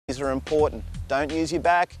These are important. Don't use your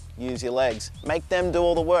back, use your legs. Make them do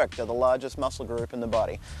all the work. They're the largest muscle group in the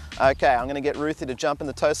body. Okay, I'm gonna get Ruthie to jump in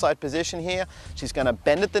the toe side position here. She's gonna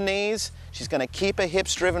bend at the knees, she's gonna keep her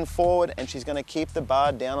hips driven forward, and she's gonna keep the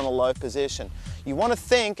bar down in a low position. You wanna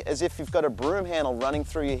think as if you've got a broom handle running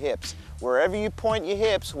through your hips. Wherever you point your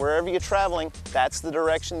hips, wherever you're traveling, that's the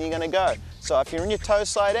direction you're gonna go. So if you're in your toe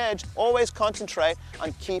side edge, always concentrate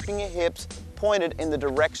on keeping your hips pointed in the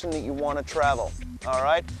direction that you want to travel. All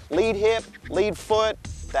right, lead hip, lead foot,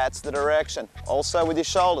 that's the direction. Also with your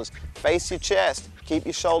shoulders, face your chest, keep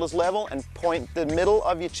your shoulders level and point the middle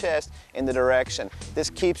of your chest in the direction.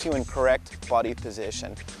 This keeps you in correct body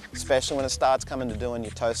position, especially when it starts coming to doing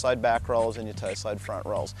your toe side back rolls and your toe side front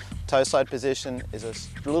rolls. Toe side position is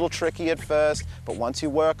a little tricky at first, but once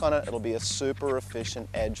you work on it, it'll be a super efficient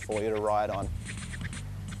edge for you to ride on.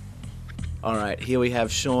 All right, here we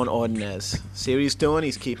have Sean Ordonez. See what he's doing?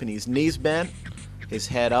 He's keeping his knees bent, his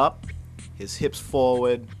head up, his hips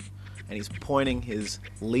forward, and he's pointing his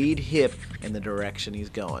lead hip in the direction he's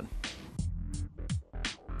going.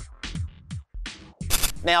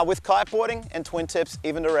 Now with kiteboarding and twin tips,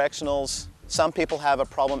 even directionals, some people have a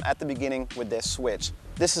problem at the beginning with their switch.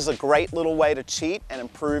 This is a great little way to cheat and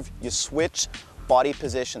improve your switch body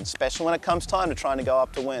position, especially when it comes time to trying to go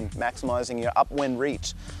up to wind, maximizing your upwind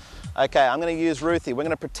reach. Okay, I'm gonna use Ruthie. We're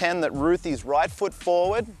gonna pretend that Ruthie's right foot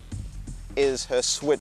forward is her switch